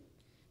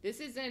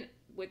 This isn't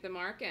with the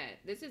market.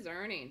 This is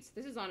earnings.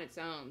 This is on its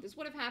own. This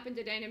would have happened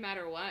today no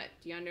matter what.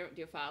 Do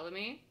you follow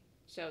me?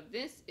 So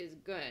this is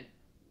good.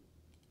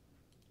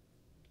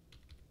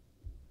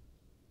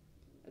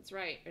 That's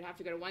right. It'd have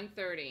to go to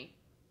 130.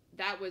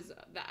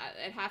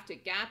 It'd have to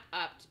gap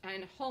up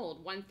and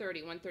hold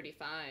 130,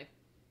 135.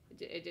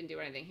 It didn't do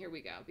anything. Here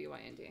we go.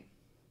 BYND.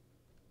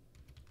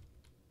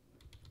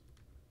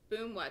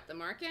 Boom what? The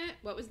market?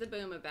 What was the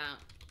boom about?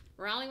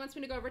 Raleigh wants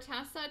me to go over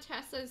Tesla.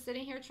 Tesla is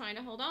sitting here trying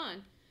to hold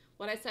on.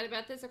 What I said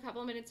about this a couple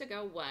of minutes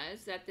ago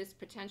was that this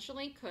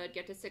potentially could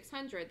get to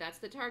 600. That's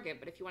the target.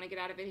 But if you want to get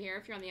out of it here,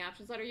 if you're on the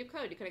options ladder, you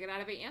could. You could have got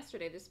out of it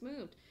yesterday. This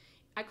moved.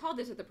 I called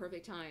this at the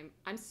perfect time.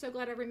 I'm so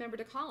glad I remembered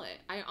to call it.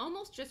 I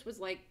almost just was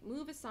like,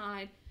 move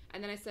aside.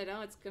 And then I said,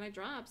 oh, it's going to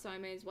drop, so I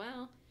may as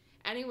well.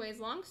 Anyways,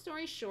 long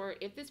story short,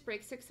 if this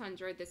breaks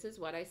 600, this is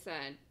what I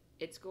said.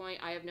 It's going,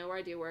 I have no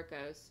idea where it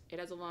goes. It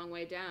has a long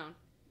way down.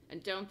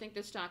 And don't think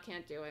this stock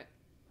can't do it.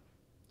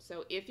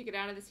 So if you get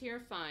out of this here,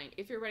 fine.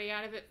 If you're already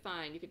out of it,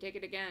 fine. You can take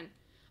it again.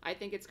 I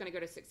think it's going to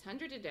go to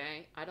 600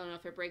 today. I don't know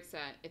if it breaks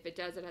that. If it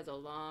does, it has a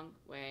long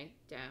way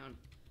down.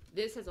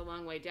 This has a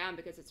long way down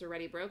because it's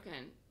already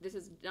broken. This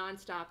is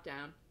non-stop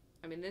down.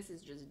 I mean, this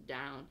is just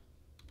down.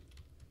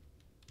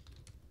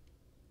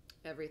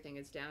 Everything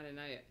is down, and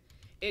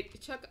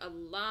it took a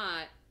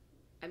lot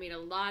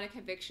of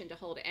conviction to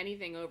hold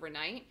anything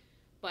overnight.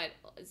 But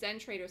Zen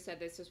Trader said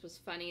this was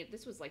funny.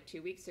 This was like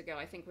 2 weeks ago,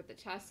 I think, with the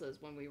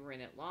Teslas when we were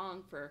in it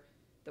long for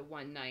the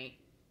one night.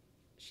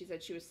 She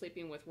said she was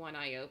sleeping with one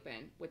eye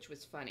open, which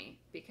was funny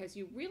because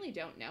you really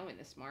don't know in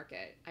this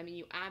market. I mean,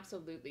 you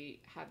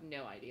absolutely have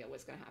no idea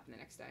what's going to happen the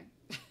next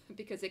day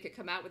because it could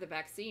come out with a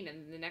vaccine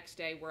and the next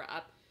day we're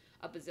up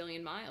a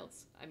bazillion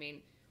miles. I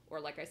mean, or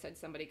like I said,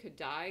 somebody could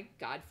die,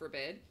 God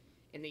forbid,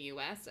 in the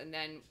U.S. and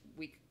then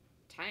we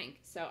tank.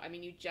 So, I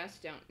mean, you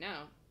just don't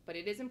know. But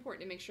it is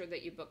important to make sure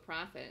that you book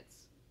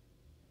profits.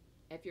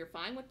 If you're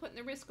fine with putting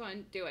the risk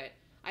on, do it.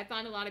 I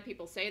find a lot of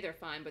people say they're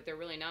fine, but they're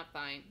really not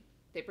fine.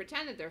 They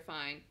pretend that they're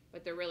fine,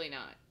 but they're really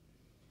not.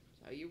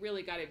 So you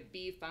really got to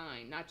be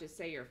fine, not just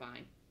say you're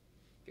fine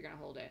if you're going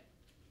to hold it.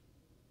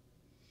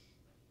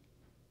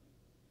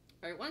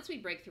 All right, once we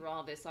break through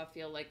all this, I'll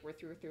feel like we're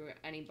through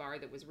any bar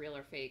that was real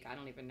or fake. I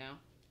don't even know.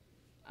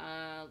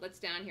 Let's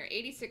down here,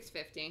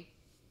 86.50.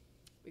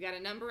 We got a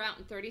number out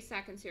in 30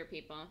 seconds here,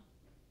 people.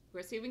 We're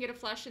going to see if we can get a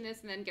flush in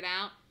this and then get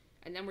out,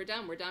 and then we're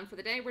done. We're done for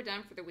the day. We're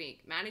done for the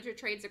week. Manage your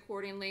trades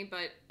accordingly,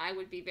 but I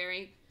would be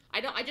very...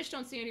 I just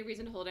don't see any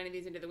reason to hold any of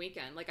these into the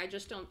weekend. Like, I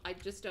just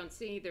don't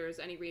see there's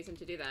any reason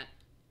to do that.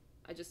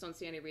 I just don't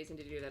see any reason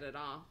to do that at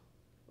all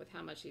with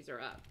how much these are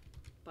up.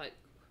 But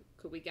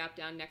could we gap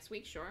down next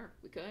week? Sure,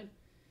 we could.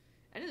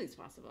 Anything's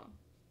possible.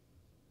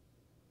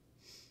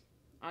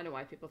 I don't know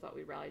why people thought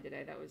we'd rally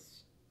today. That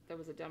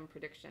was a dumb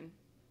prediction.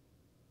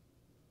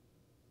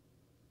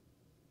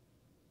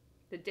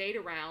 The day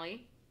to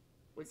rally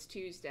was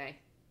Tuesday.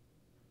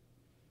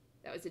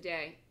 That was the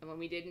day, and when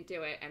we didn't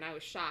do it, and I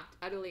was shocked,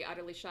 utterly,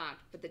 utterly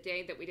shocked. But the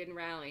day that we didn't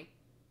rally,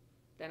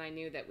 then I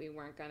knew that we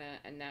weren't gonna,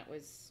 and that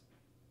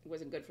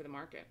wasn't good for the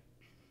market.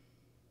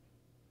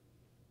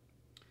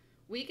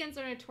 Weekends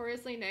are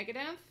notoriously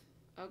negative.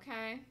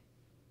 Okay.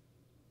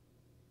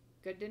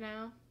 Good to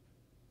know.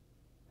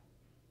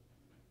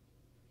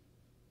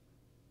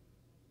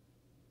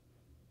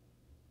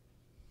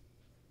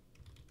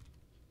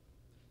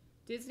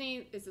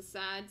 Disney is a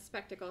sad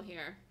spectacle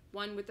here.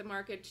 1 with the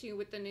market, 2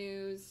 with the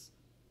news.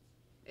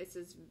 This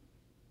is,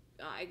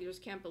 I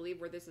just can't believe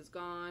where this has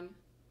gone.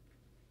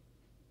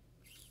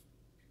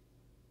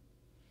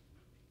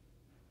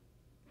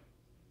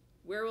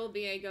 Where will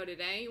BA go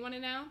today, you want to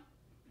know?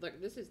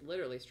 Look, this is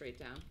literally straight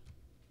down.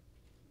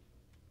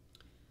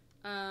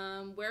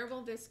 Where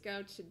will this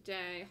go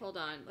today? Hold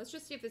on. Let's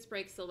just see if this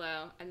breaks the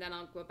low, and then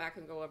I'll go back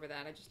and go over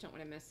that. I just don't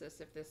want to miss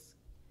this if this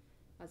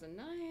has a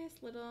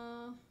nice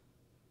little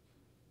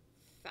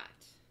fat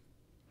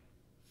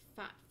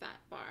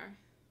bar.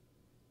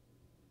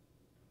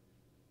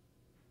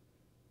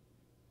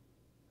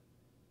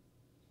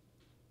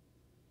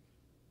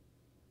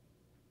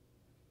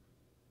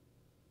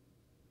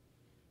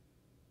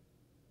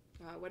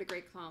 What a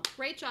great call.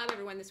 Great job,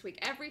 everyone, this week.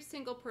 Every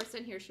single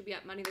person here should be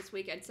up money this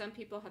week, and some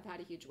people have had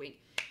a huge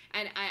week.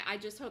 And I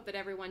just hope that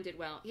everyone did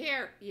well.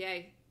 Here,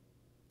 yay.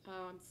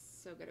 Oh, I'm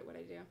so good at what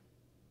I do.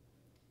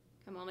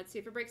 Come on, let's see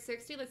if it breaks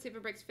 60. Let's see if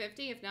it breaks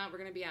 50. If not, we're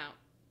going to be out.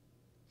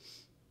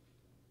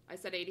 I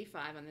said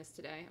 85 on this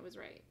today. I was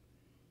right.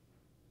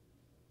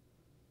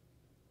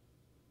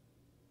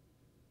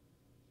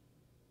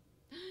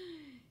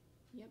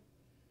 Yep.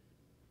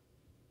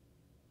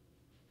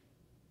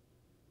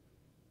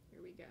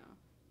 Here we go.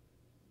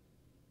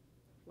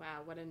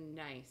 Wow, what a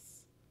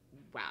nice,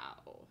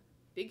 wow.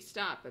 Big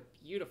stop, a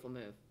beautiful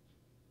move.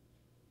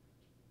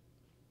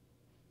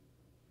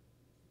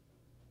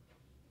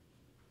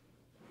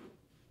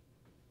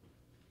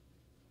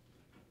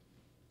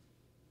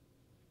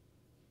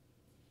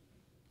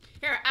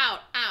 Here, out.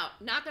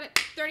 Not gonna,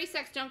 30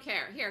 seconds, don't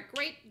care. Here,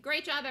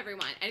 great job,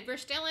 everyone. And if you're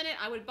still in it,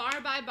 I would bar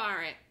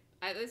it.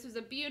 This was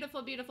a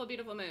beautiful, beautiful,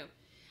 beautiful move.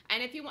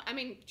 And if you want, I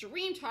mean,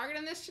 dream target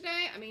on this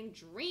today,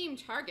 dream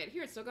target.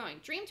 Here, it's still going.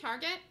 Dream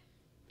target,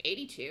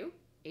 82,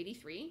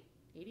 83,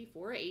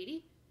 84,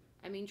 80.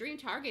 Dream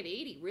target,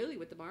 80, really,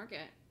 with the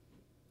market.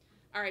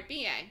 All right,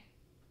 BA.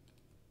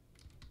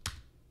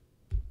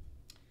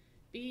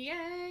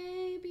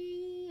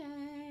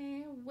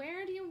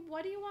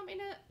 What do you want me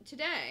to,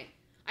 today?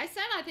 I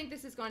said I think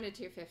this is going to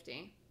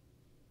 250.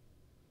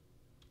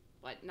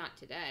 But not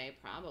today,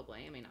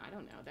 probably. I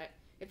don't know. That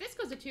if this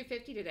goes to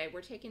 250 today,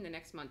 we're taking the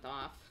next month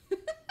off.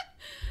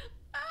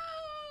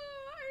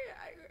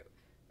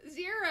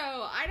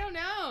 Zero. I don't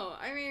know.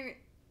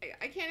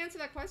 I can't answer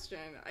that question.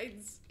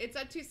 It's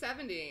at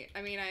 270.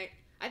 I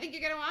think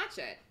you gotta watch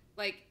it.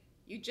 Like,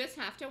 you just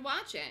have to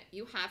watch it.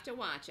 You have to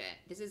watch it.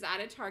 This is at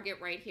a target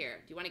right here.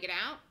 Do you want to get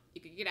out?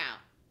 You can get out.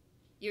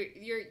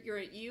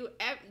 You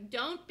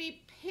don't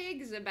be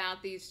pigs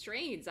about these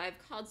trades. I've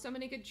called so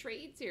many good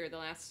trades here the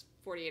last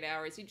 48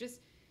 hours. You just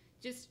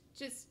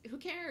who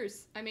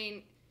cares?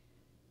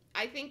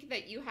 I think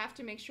that you have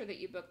to make sure that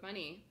you book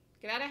money.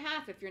 Get out of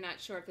half if you're not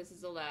sure if this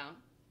is a low.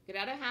 Get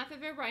out of half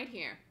of it right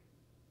here.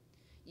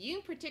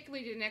 You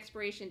particularly did an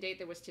expiration date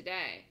that was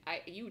today.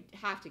 You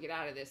have to get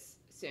out of this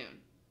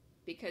soon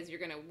because you're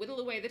going to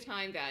whittle away the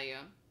time value.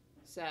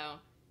 So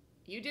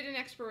you did an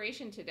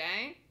expiration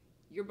today.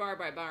 You're bar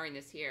by barring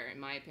this here, in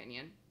my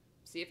opinion.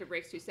 See if it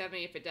breaks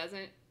 270. If it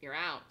doesn't, you're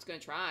out. It's going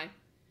to try.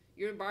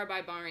 You're bar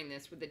by barring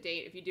this with the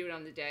date. If you do it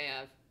on the day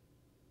of,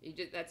 you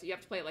have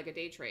to play it like a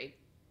day trade.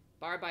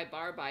 Bar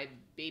by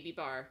baby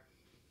bar.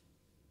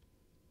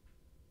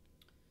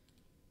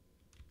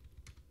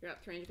 You're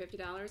up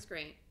 $350.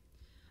 Great.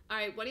 All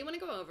right, what do you want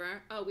to go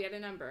over? Oh, we had a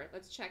number.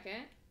 Let's check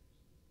it.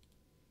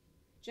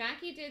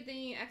 Jackie did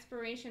the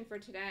expiration for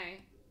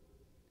today.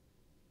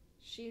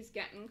 She's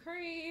getting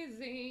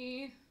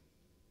crazy.